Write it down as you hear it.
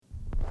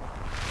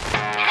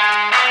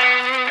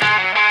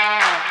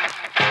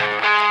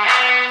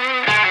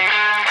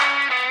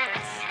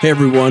Hey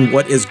everyone,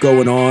 what is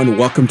going on?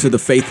 Welcome to the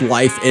Faith,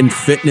 Life, and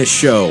Fitness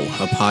Show,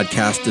 a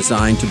podcast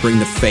designed to bring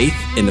the faith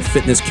and the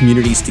fitness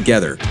communities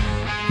together.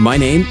 My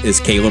name is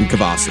Caleb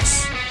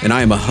Cavazos, and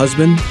I am a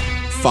husband,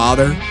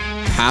 father,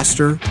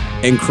 pastor,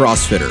 and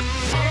CrossFitter.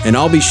 And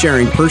I'll be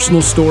sharing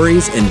personal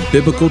stories and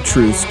biblical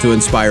truths to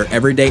inspire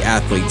everyday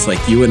athletes like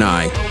you and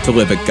I to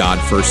live a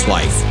God-first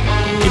life.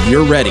 If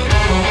you're ready,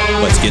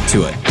 let's get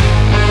to it.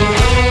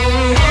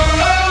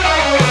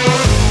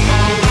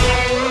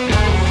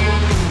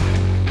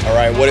 All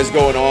right, what is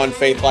going on,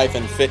 Faith, Life,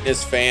 and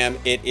Fitness fam?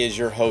 It is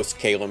your host,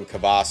 Caleb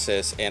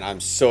Cavazos, and I'm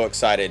so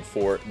excited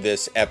for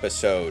this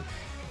episode.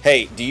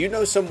 Hey, do you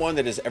know someone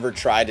that has ever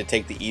tried to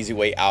take the easy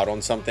way out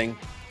on something?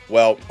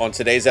 Well, on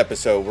today's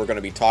episode, we're going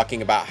to be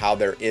talking about how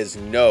there is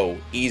no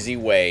easy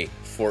way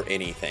for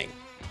anything.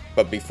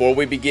 But before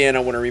we begin,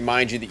 I want to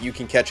remind you that you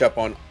can catch up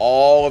on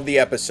all of the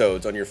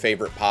episodes on your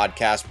favorite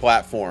podcast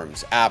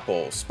platforms,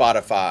 Apple,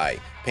 Spotify,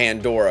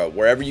 Pandora,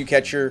 wherever you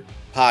catch your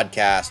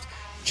podcast.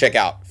 Check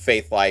out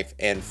Faith, Life,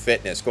 and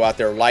Fitness. Go out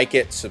there, like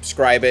it,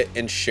 subscribe it,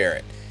 and share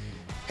it.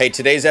 Hey,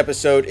 today's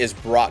episode is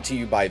brought to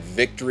you by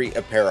Victory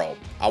Apparel.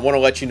 I want to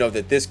let you know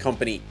that this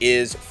company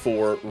is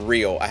for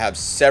real. I have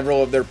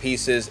several of their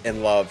pieces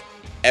and love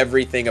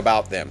everything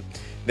about them.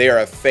 They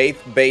are a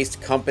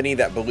faith-based company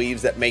that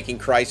believes that making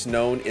Christ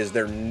known is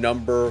their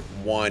number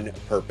one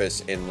purpose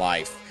in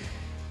life.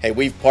 Hey,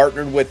 we've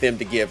partnered with them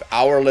to give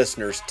our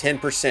listeners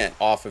 10%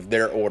 off of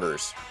their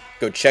orders.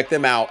 Go check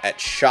them out at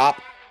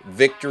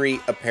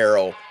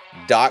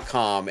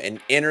shopvictoryapparel.com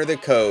and enter the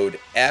code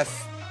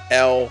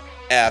FLF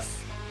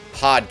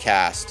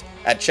podcast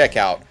at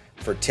checkout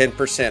for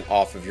 10%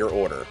 off of your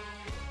order.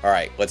 All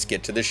right, let's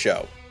get to the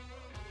show.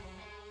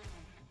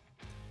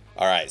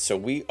 All right, so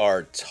we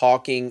are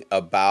talking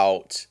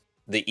about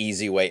the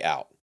easy way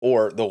out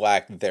or the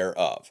lack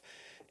thereof.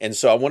 And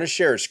so I want to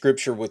share a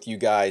scripture with you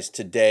guys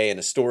today and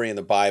a story in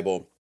the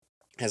Bible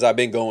as I've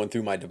been going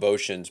through my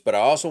devotions, but I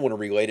also want to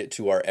relate it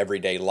to our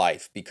everyday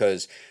life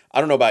because I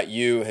don't know about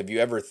you, have you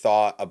ever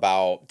thought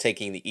about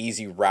taking the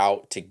easy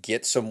route to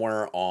get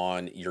somewhere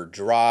on your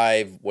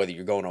drive, whether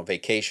you're going on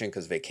vacation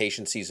because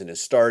vacation season is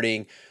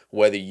starting,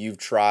 whether you've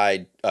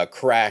tried a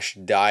crash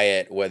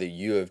diet, whether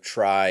you have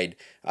tried,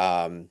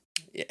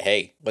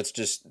 hey, let's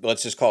just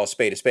call a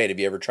spade a spade. Have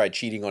you ever tried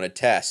cheating on a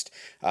test?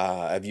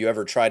 Have you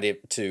ever tried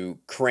to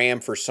cram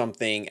for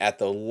something at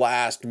the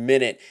last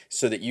minute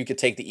so that you could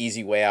take the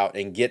easy way out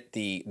and get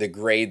the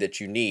grade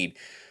that you need?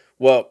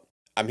 Well,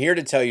 I'm here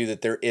to tell you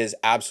that there is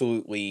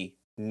absolutely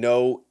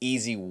no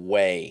easy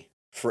way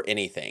for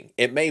anything.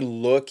 It may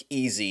look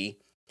easy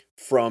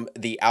from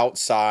the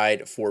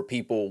outside for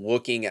people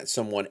looking at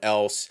someone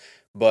else,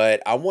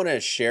 but I want to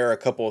share a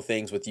couple of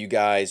things with you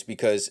guys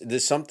because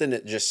this is something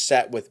that just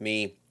sat with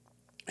me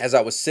as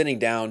I was sitting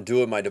down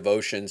doing my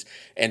devotions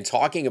and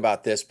talking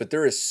about this, but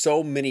there is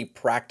so many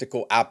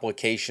practical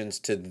applications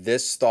to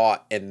this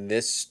thought and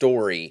this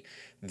story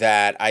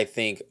that I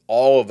think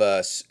all of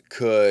us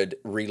could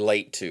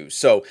relate to.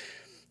 So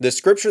the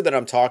scripture that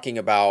I'm talking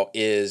about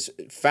is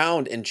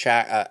found in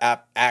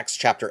Acts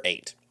chapter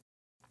 8.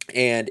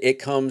 And it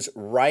comes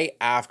right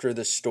after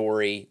the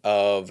story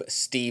of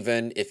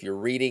Stephen. If you're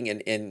reading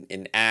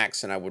in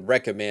Acts, and I would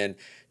recommend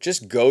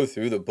just go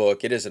through the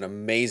book. It is an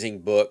amazing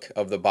book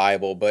of the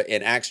Bible. But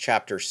in Acts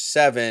chapter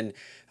 7,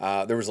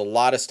 there was a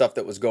lot of stuff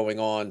that was going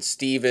on.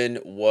 Stephen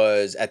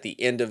was, at the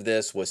end of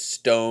this, was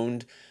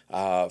stoned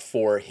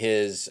for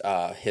his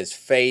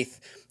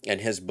faith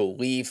and his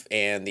belief,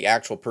 and the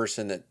actual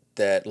person that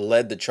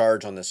led the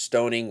charge on the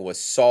stoning was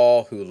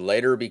Saul, who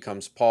later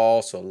becomes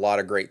Paul. So a lot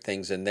of great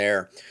things in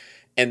there.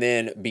 And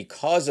then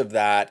because of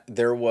that,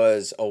 there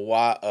was a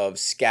lot of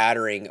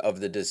scattering of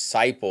the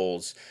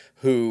disciples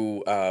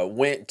who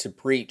went to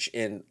preach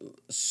in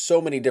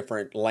so many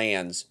different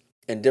lands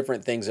and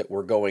different things that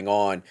were going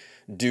on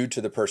due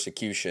to the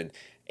persecution.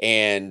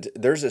 And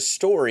there's a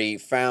story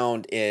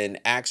found in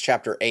Acts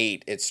chapter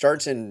 8. It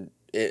starts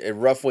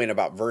roughly in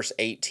about verse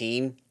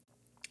 18.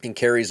 And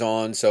carries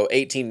on, so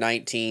 18,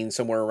 19,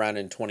 somewhere around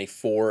in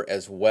 24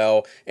 as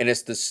well. And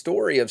it's the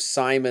story of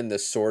Simon the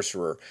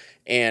sorcerer.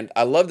 And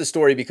I love the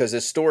story because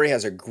this story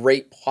has a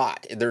great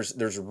plot.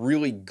 There's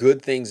really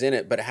good things in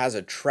it, but it has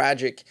a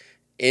tragic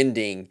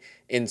ending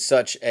in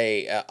such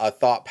a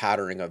thought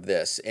patterning of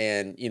this.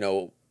 And, you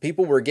know,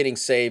 people were getting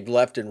saved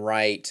left and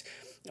right.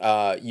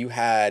 You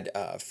had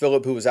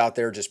Philip, who was out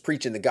there just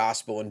preaching the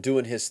gospel and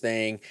doing his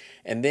thing.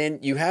 And then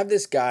you have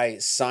this guy,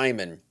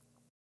 Simon,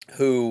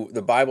 who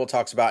the Bible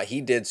talks about.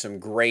 He did some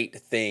great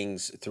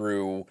things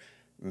through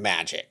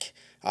magic,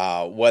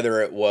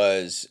 whether it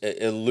was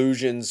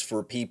illusions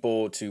for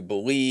people to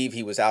believe.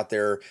 He was out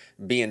there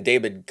being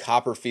David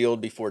Copperfield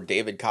before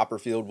David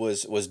Copperfield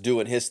was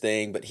doing his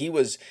thing, but he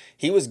was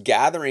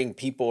gathering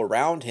people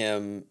around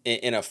him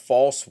in a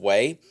false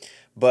way.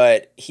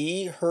 But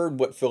he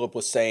heard what Philip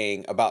was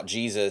saying about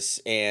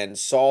Jesus and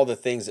saw the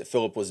things that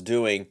Philip was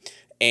doing,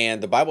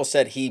 and the Bible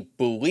said he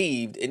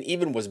believed and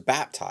even was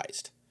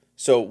baptized.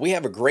 So we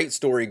have a great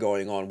story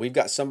going on. We've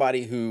got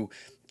somebody who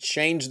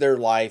changed their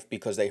life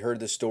because they heard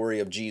the story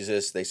of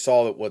Jesus. They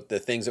saw what the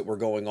things that were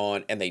going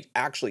on, and they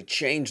actually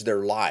changed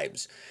their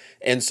lives.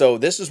 And so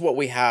this is what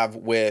we have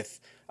with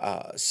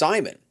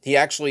Simon. We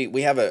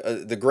have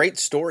the great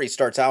story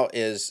starts out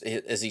as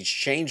he's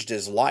changed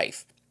his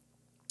life.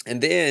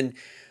 And then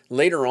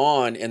later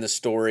on in the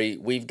story,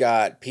 we've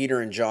got Peter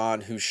and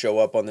John who show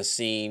up on the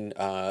scene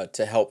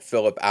to help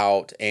Philip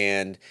out.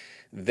 And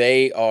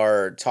they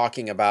are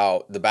talking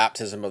about the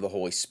baptism of the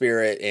Holy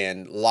Spirit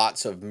and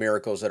lots of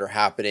miracles that are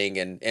happening.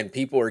 And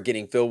people are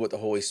getting filled with the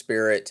Holy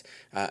Spirit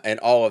and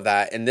all of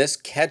that. And this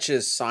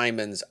catches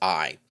Simon's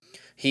eye.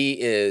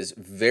 He is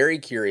very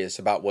curious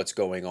about what's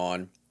going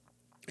on.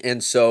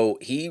 And so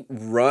he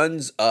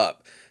runs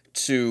up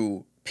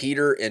to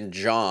Peter and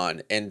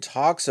John and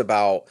talks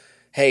about,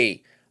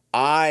 hey,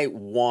 I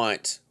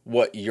want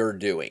what you're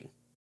doing.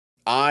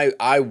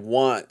 I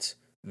want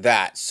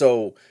that.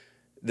 So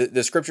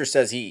the scripture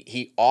says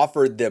he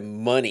offered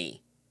them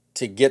money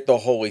to get the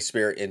Holy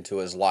Spirit into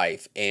his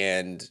life.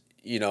 And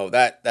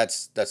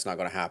that's not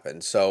going to happen.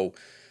 So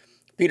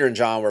Peter and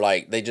John were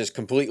like, they just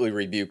completely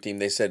rebuked him.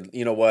 They said,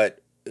 you know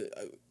what?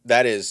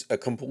 That is a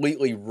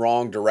completely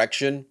wrong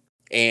direction.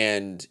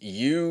 And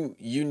you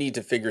need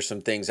to figure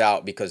some things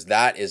out, because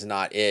that is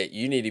not it.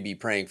 You need to be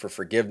praying for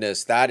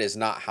forgiveness. That is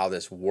not how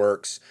this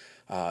works.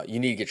 You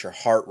need to get your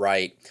heart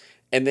right.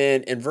 And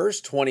then in verse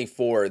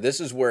 24,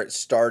 this is where it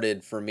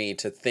started for me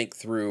to think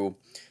through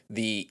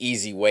the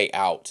easy way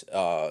out,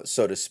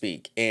 so to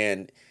speak.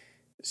 And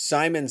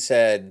Simon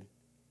said,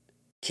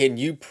 can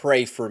you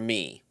pray for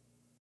me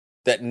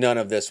that none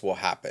of this will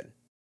happen?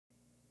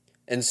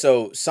 And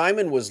so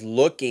Simon was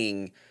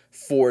looking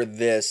for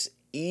this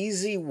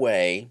easy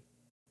way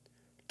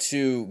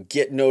to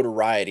get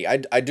notoriety.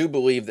 I do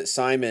believe that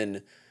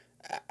Simon,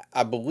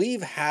 I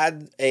believe,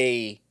 had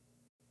a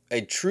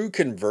true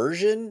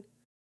conversion,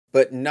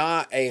 but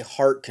not a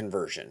heart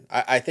conversion.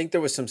 I think there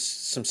was some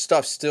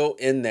stuff still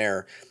in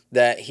there,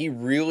 that he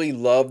really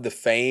loved the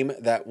fame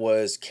that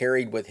was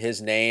carried with his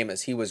name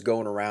as he was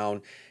going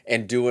around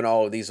and doing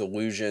all of these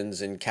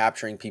illusions and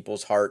capturing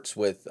people's hearts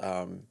with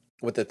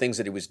the things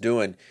that he was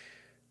doing.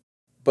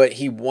 But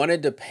he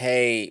wanted to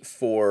pay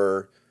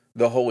for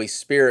the Holy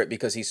Spirit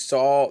because he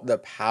saw the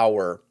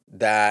power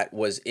that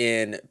was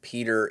in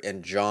Peter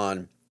and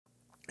John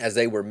as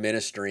they were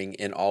ministering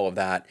in all of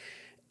that.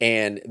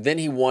 And then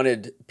he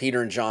wanted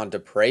Peter and John to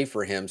pray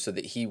for him so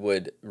that he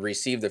would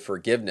receive the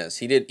forgiveness.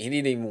 He didn't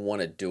even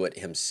want to do it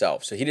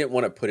himself. So he didn't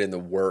want to put in the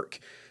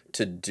work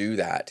to do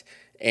that.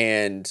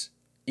 And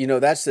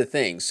that's the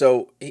thing.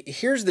 So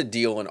here's the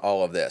deal in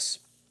all of this.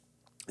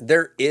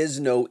 There is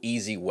no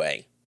easy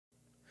way.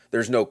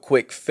 There's no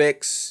quick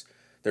fix.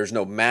 There's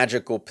no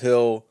magical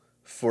pill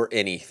for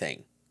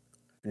anything.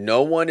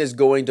 No one is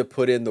going to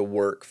put in the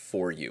work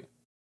for you,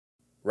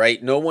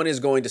 right? No one is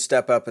going to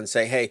step up and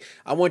say, hey,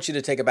 I want you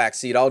to take a back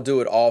seat. I'll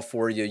do it all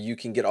for you. You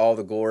can get all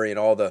the glory and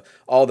all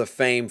the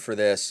fame for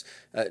this.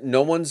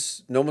 No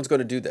one's going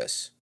to do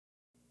this.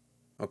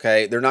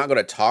 Okay? They're not going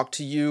to talk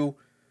to you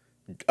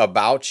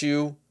about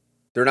you.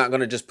 They're not going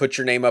to just put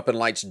your name up in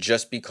lights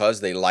just because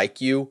they like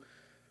you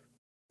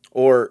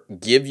or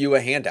give you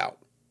a handout.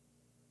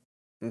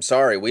 I'm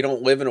sorry, we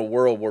don't live in a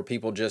world where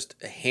people just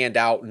hand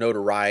out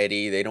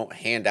notoriety. They don't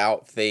hand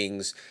out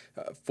things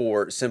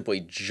for simply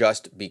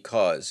just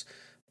because.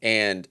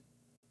 And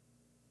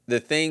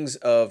the things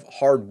of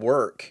hard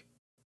work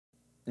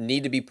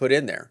need to be put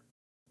in there,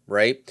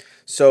 right?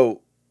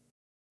 So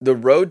the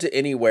road to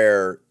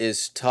anywhere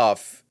is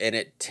tough, and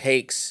it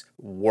takes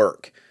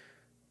work.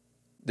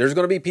 There's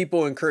going to be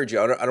people encourage you.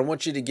 I don't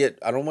want you to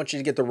get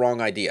the wrong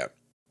idea.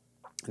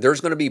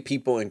 There's going to be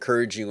people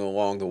encouraging you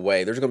along the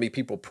way. There's going to be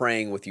people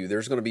praying with you.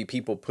 There's going to be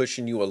people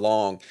pushing you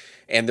along,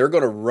 and they're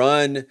going to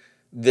run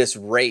this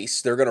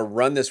race. They're going to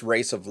run this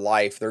race of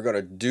life. They're going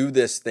to do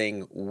this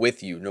thing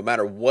with you. No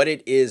matter what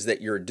it is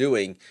that you're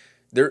doing,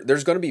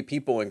 there's going to be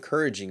people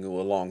encouraging you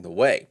along the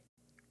way,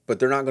 but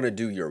they're not going to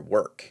do your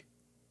work.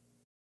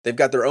 They've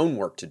got their own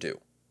work to do.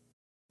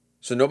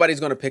 So nobody's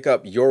going to pick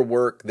up your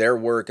work, their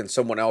work, and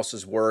someone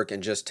else's work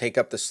and just take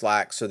up the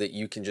slack so that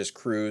you can just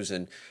cruise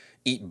and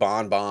eat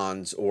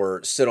bonbons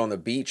or sit on the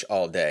beach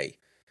all day.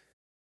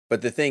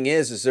 But the thing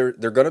is they're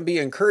going to be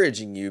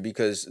encouraging you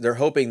because they're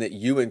hoping that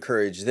you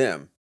encourage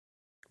them.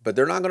 But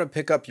they're not going to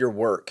pick up your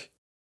work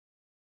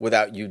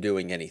without you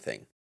doing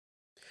anything.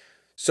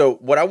 So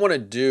what I want to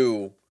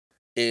do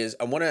is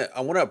I want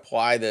to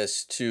apply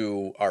this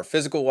to our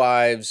physical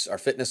lives, our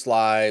fitness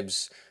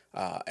lives,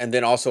 and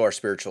then also our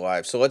spiritual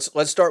lives. So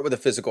let's start with the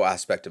physical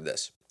aspect of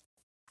this.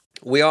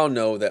 We all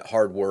know that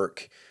hard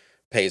work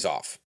pays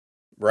off.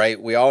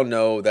 Right? We all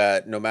know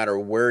that no matter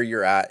where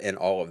you're at in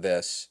all of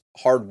this,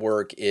 hard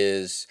work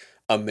is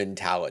a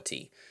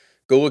mentality.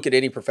 Go look at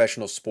any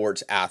professional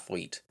sports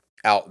athlete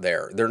out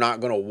there. They're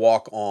not going to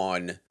walk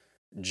on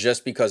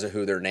just because of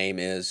who their name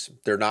is.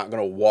 They're not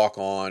going to walk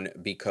on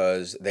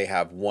because they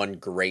have one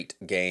great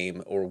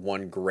game or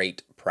one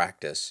great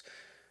practice.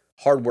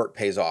 Hard work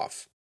pays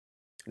off.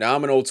 Now,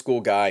 I'm an old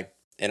school guy,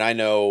 and I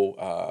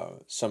know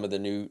some of the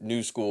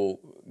new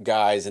school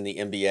guys in the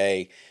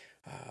NBA.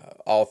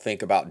 I'll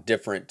think about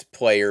different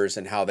players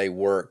and how they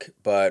work.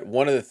 But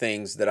one of the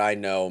things that I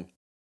know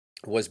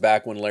was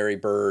back when Larry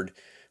Bird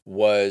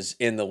was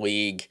in the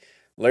league.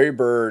 Larry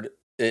Bird,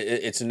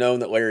 it's known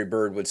that Larry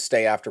Bird would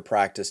stay after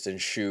practice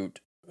and shoot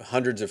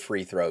hundreds of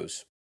free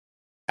throws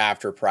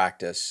after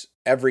practice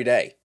every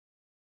day.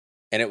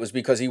 And it was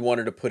because he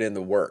wanted to put in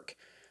the work.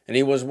 And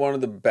he was one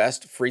of the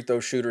best free throw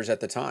shooters at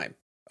the time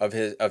of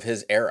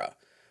his era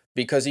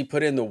because he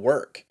put in the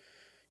work.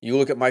 You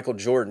look at Michael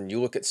Jordan,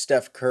 you look at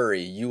Steph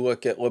Curry, you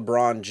look at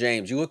LeBron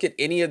James, you look at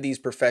any of these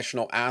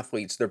professional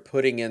athletes, they're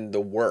putting in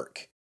the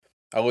work.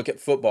 I look at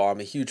football, I'm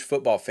a huge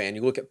football fan.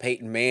 You look at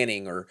Peyton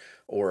Manning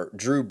or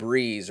Drew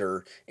Brees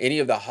or any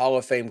of the Hall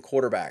of Fame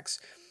quarterbacks.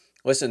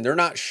 Listen, they're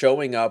not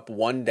showing up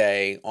one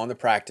day on the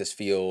practice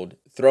field,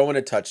 throwing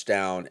a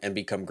touchdown and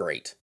become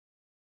great.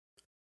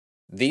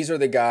 These are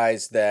the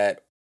guys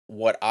that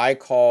what I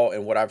call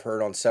and what I've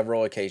heard on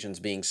several occasions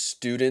being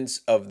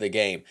students of the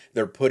game.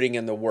 They're putting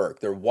in the work.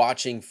 They're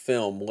watching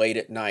film late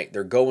at night.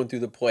 They're going through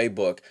the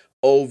playbook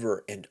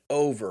over and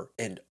over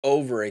and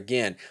over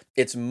again.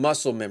 It's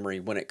muscle memory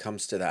when it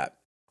comes to that.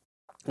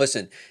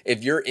 Listen,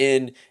 if you're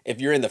in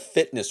the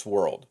fitness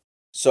world,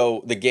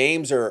 so the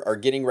games are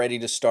getting ready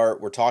to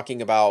start. We're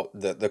talking about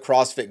the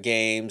CrossFit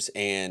Games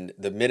and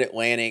the Mid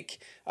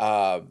Atlantic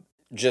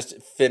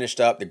just finished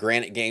up. The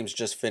Granite Games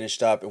just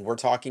finished up, and we're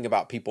talking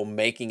about people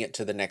making it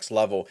to the next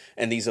level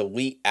and these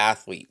elite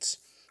athletes.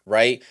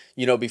 Right?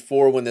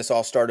 Before when this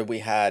all started, we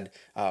had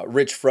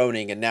Rich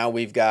Froning, and now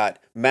we've got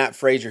Matt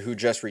Frazier, who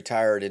just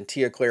retired, and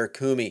Tia Claire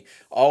Kumi.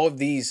 All of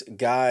these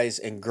guys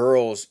and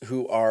girls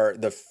who are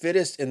the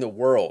fittest in the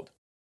world.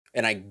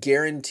 And I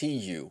guarantee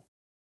you,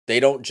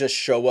 they don't just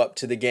show up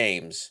to the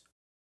games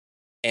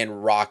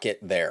and rock it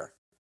there.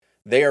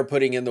 They are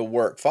putting in the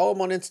work. Follow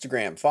them on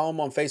Instagram, follow them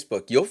on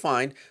Facebook. You'll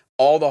find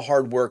all the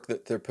hard work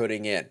that they're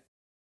putting in.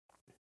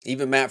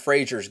 Even Matt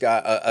Frazier's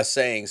got a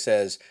saying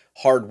says,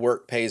 hard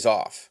work pays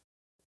off.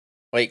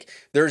 Like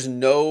there's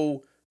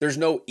no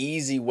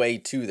easy way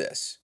to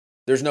this.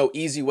 There's no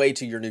easy way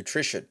to your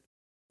nutrition,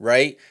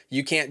 right?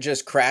 You can't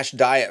just crash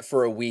diet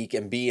for a week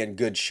and be in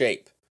good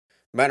shape.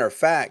 Matter of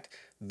fact,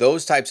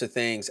 those types of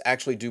things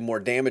actually do more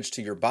damage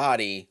to your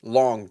body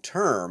long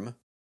term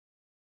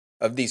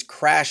of these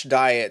crash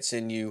diets,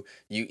 and you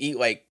eat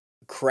like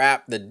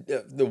crap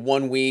the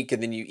one week,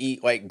 and then you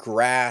eat like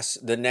grass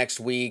the next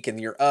week,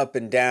 and you're up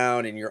and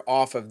down and you're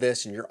off of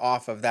this and you're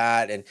off of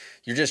that, and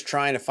you're just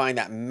trying to find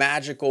that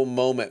magical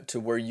moment to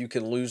where you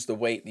can lose the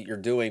weight that you're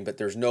doing, but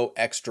there's no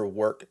extra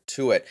work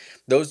to it.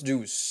 Those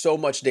do so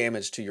much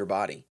damage to your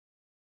body.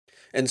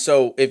 And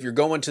so if you're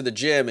going to the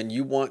gym and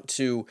you want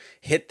to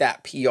hit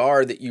that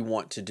PR that you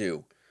want to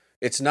do,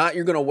 it's not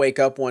you're going to wake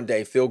up one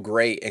day, feel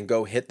great, and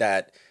go hit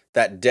that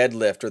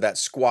deadlift or that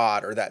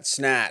squat or that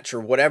snatch or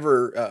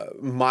whatever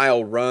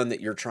mile run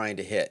that you're trying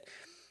to hit.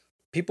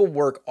 People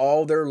work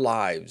all their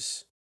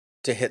lives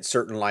to hit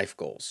certain life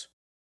goals.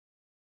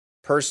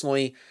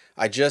 Personally,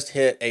 I just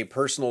hit a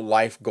personal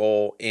life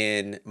goal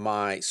in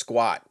my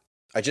squat.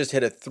 I just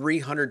hit a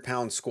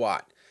 300-pound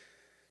squat.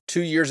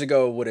 2 years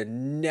ago, would have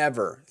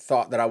never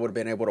thought that I would have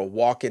been able to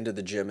walk into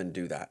the gym and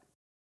do that.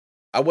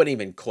 I wasn't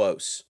even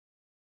close.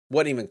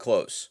 Wasn't even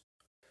close.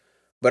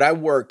 But I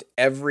worked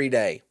every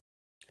day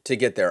to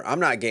get there. I'm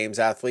not games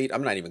athlete.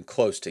 I'm not even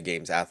close to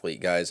games athlete,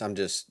 guys. I'm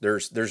just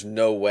there's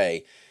no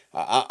way.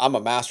 I'm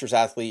a masters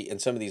athlete,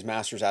 and some of these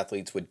masters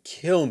athletes would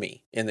kill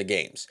me in the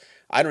games.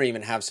 I don't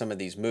even have some of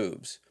these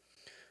moves.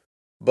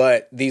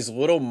 But these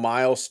little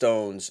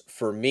milestones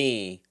for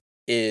me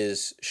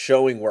is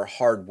showing where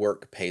hard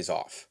work pays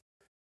off.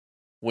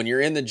 When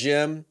you're in the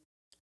gym,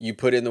 you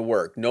put in the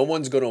work. No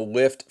one's going to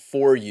lift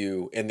for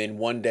you and then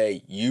one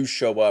day you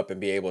show up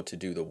and be able to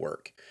do the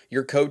work.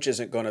 Your coach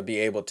isn't going to be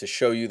able to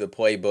show you the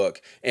playbook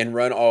and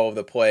run all of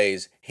the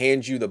plays,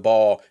 hand you the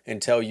ball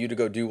and tell you to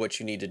go do what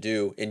you need to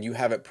do, and you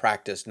haven't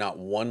practiced not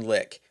one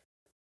lick.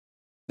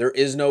 There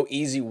is no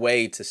easy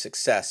way to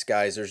success,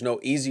 guys. There's no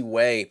easy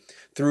way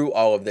through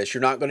all of this.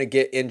 You're not going to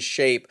get in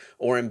shape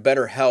or in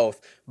better health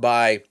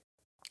by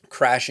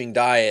crashing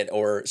diet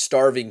or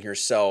starving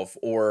yourself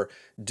or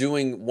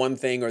doing one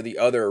thing or the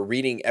other, or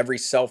reading every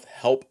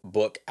self-help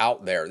book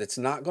out there. That's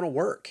not going to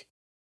work.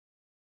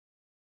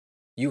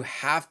 You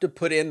have to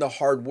put in the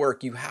hard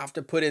work. You have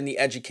to put in the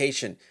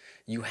education.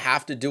 You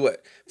have to do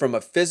it from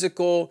a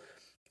physical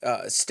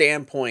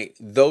standpoint.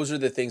 Those are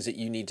the things that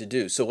you need to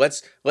do. So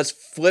let's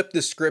flip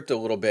the script a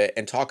little bit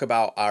and talk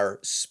about our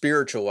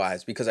spiritual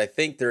lives, because I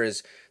think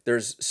there's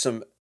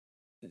some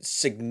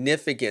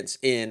significance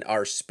in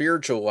our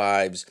spiritual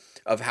lives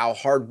of how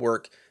hard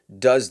work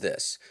does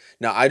this.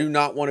 Now, I do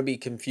not want to be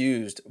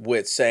confused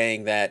with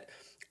saying that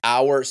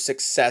our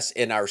success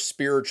in our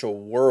spiritual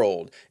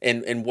world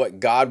and what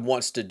God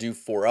wants to do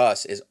for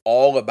us is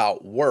all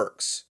about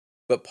works.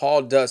 But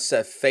Paul does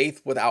say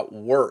faith without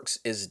works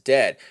is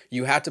dead.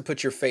 You have to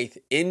put your faith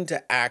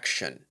into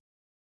action.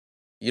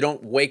 You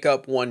don't wake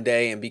up one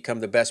day and become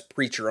the best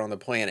preacher on the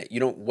planet. You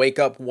don't wake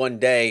up one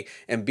day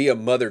and be a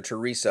Mother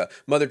Teresa.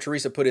 Mother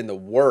Teresa put in the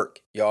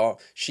work, y'all.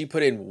 She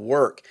put in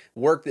work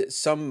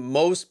that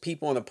most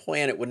people on the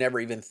planet would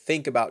never even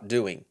think about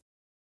doing.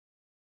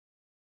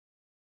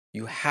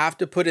 You have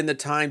to put in the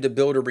time to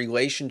build a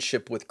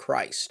relationship with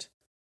Christ.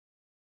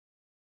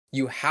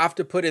 You have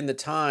to put in the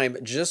time,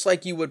 just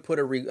like you would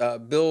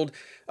build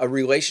a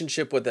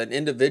relationship with an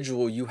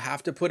individual. You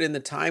have to put in the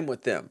time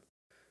with them.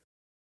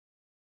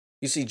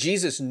 You see,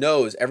 Jesus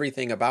knows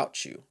everything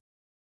about you.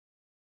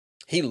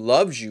 He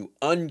loves you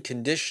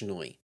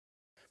unconditionally.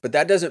 But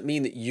that doesn't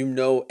mean that you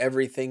know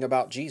everything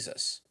about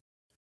Jesus.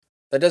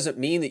 That doesn't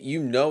mean that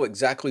you know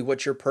exactly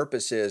what your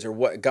purpose is or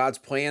what God's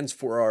plans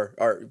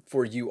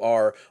for you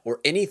are or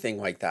anything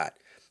like that.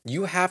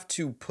 You have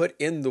to put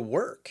in the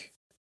work.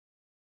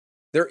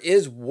 There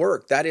is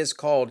work that is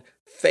called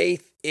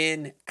faith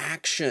in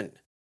action.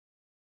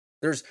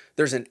 There's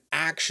an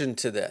action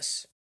to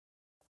this.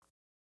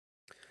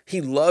 He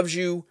loves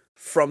you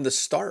from the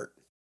start.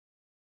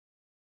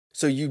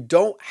 So you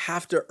don't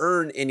have to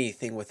earn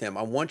anything with him.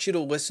 I want you to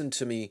listen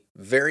to me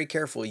very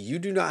carefully. You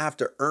do not have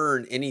to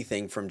earn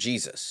anything from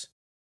Jesus.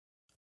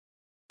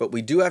 But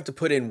we do have to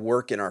put in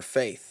work in our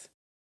faith.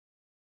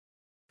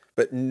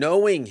 But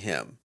knowing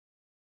him,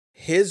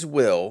 his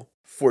will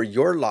for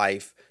your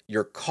life,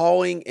 your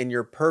calling, and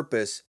your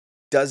purpose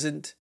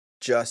doesn't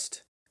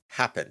just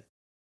happen.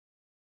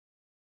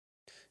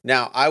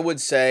 Now, I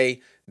would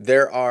say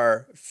there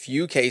are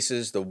few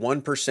cases, the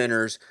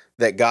 1%ers,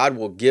 that God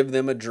will give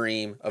them a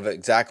dream of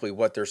exactly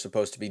what they're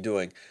supposed to be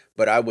doing.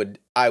 But I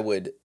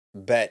would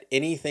bet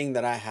anything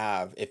that I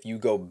have, if you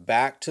go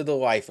back to the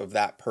life of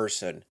that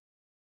person,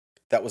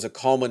 that was a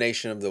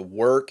culmination of the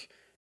work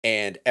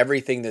and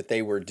everything that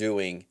they were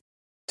doing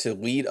to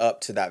lead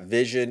up to that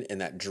vision and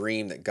that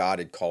dream that God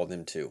had called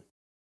them to.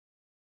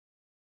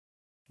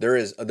 There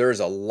is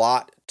a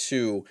lot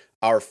to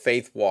our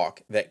faith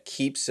walk that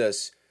keeps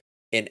us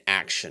in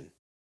action.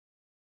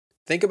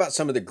 Think about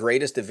some of the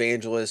greatest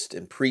evangelists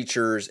and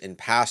preachers and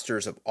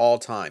pastors of all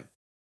time.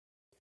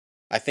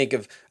 I think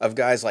of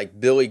guys like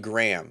Billy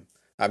Graham.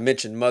 I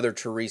mentioned Mother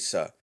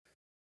Teresa.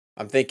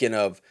 I'm thinking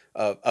of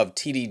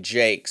T.D.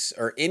 Jakes,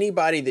 or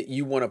anybody that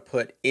you want to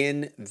put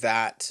in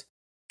that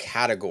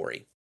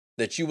category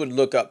that you would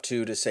look up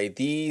to say,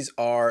 these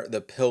are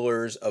the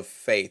pillars of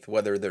faith,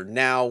 whether they're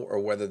now or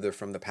whether they're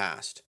from the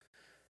past.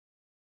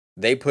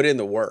 They put in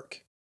the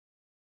work.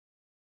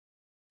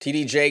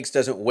 T.D. Jakes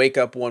doesn't wake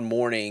up one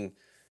morning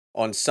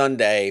on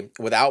Sunday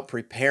without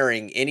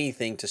preparing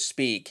anything to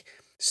speak,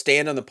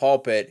 stand on the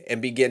pulpit,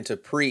 and begin to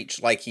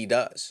preach like he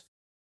does.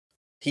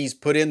 He's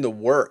put in the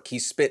work.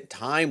 He's spent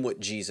time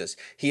with Jesus.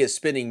 He is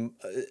spending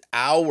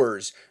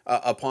hours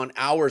upon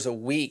hours a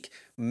week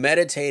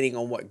meditating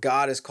on what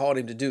God has called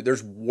him to do.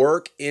 There's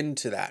work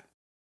into that.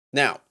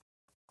 Now,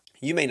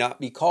 you may not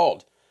be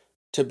called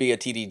to be a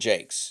T.D.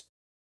 Jakes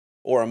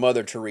or a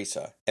Mother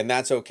Teresa, and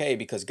that's okay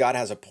because God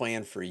has a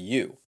plan for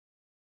you.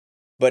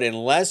 But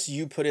unless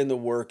you put in the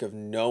work of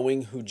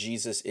knowing who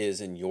Jesus is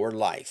in your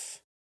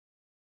life,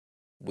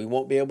 we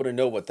won't be able to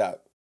know what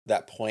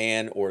that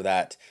plan or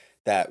that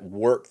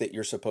work that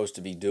you're supposed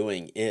to be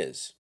doing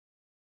is.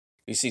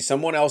 You see,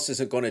 someone else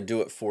isn't going to do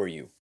it for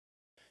you.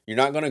 You're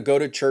not going to go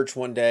to church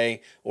one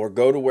day or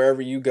go to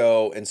wherever you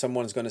go and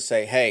someone's going to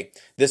say, hey,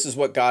 this is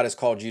what God has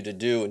called you to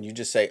do. And you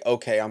just say,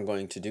 okay, I'm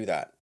going to do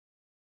that.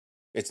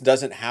 It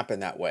doesn't happen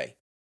that way.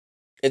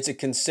 It's a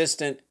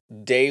consistent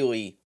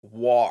daily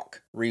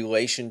walk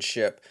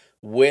relationship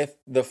with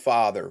the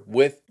Father,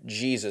 with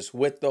Jesus,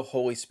 with the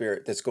Holy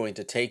Spirit that's going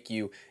to take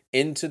you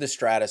into the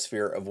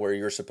stratosphere of where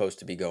you're supposed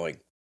to be going.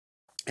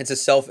 It's a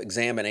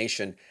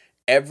self-examination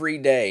every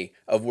day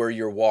of where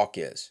your walk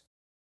is.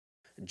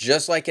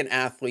 Just like an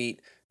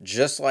athlete,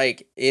 just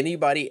like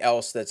anybody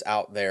else that's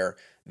out there,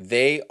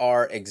 they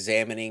are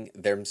examining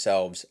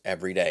themselves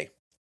every day.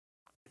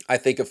 I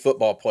think of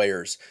football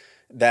players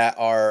that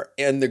are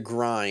in the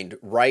grind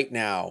right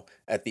now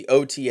at the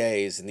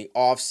OTAs and the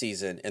off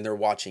season, and they're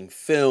watching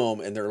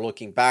film and they're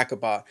looking back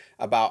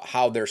about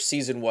how their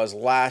season was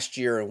last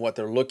year and what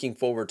they're looking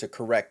forward to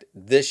correct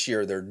this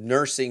year. They're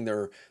nursing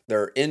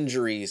their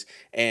injuries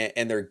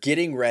and they're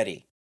getting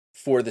ready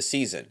for the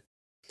season.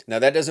 Now,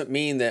 that doesn't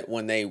mean that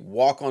when they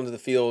walk onto the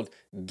field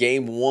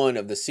game one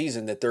of the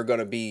season that they're going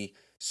to be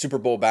Super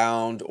Bowl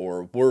bound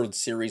or World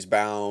Series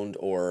bound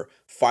or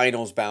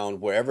finals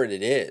bound, wherever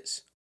it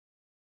is.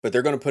 But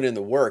they're going to put in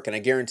the work. And I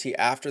guarantee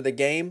after the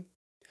game,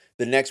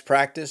 the next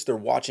practice, they're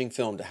watching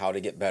film to how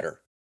to get better.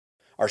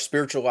 Our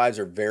spiritual lives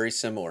are very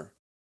similar.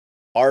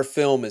 Our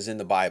film is in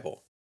the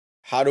Bible.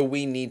 How do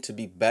we need to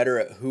be better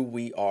at who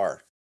we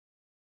are?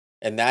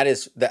 And that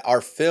is that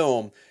our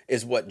film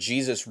is what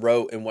Jesus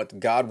wrote and what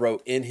God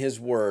wrote in his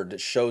word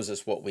that shows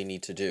us what we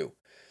need to do.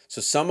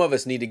 So some of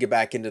us need to get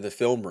back into the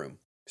film room,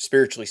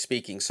 spiritually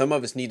speaking. Some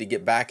of us need to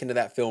get back into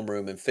that film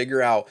room and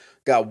figure out,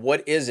 God,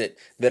 what is it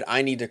that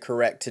I need to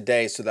correct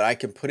today so that I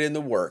can put in the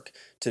work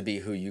to be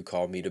who you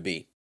call me to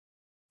be?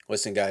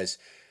 Listen, guys,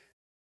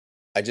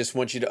 I just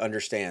want you to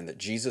understand that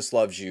Jesus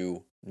loves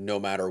you no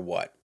matter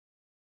what.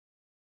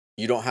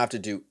 You don't have to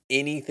do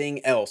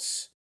anything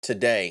else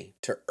today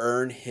to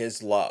earn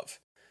his love.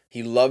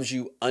 He loves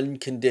you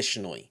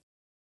unconditionally.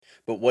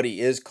 But what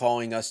he is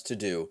calling us to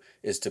do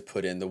is to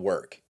put in the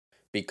work.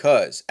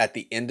 Because at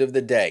the end of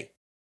the day,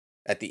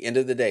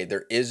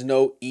 there is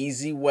no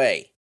easy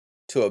way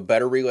to a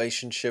better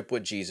relationship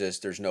with Jesus.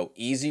 There's no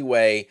easy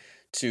way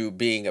to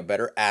being a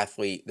better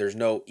athlete. There's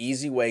no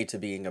easy way to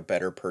being a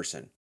better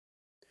person.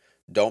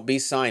 Don't be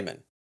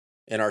Simon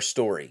in our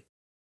story.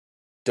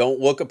 Don't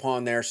look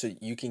upon there so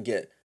you can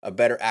get a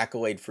better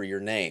accolade for your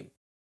name.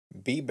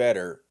 Be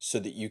better so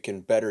that you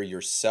can better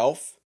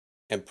yourself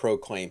and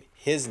proclaim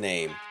his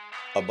name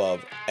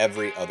above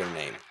every other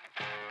name.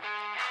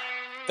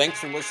 Thanks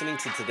for listening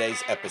to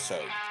today's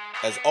episode.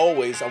 As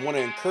always, I want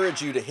to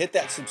encourage you to hit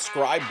that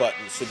subscribe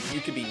button so that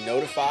you can be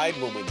notified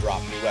when we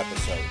drop new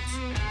episodes.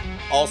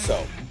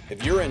 Also,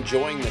 if you're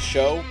enjoying the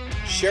show,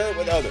 share it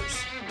with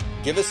others.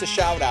 Give us a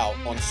shout out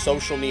on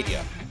social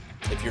media.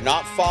 If you're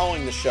not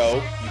following the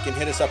show, you can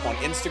hit us up on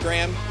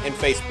Instagram and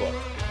Facebook.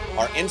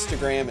 Our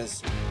Instagram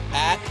is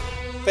at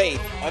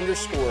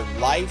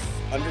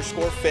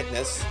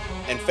faith_life_fitness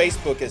and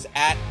Facebook is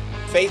at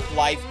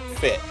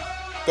faithlifefit.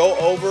 Go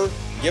over,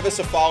 give us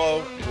a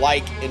follow,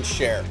 like, and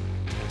share.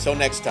 Until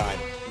next time,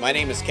 my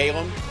name is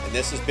Caleb, and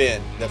this has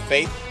been the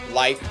Faith,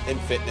 Life, and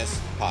Fitness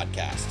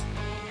Podcast.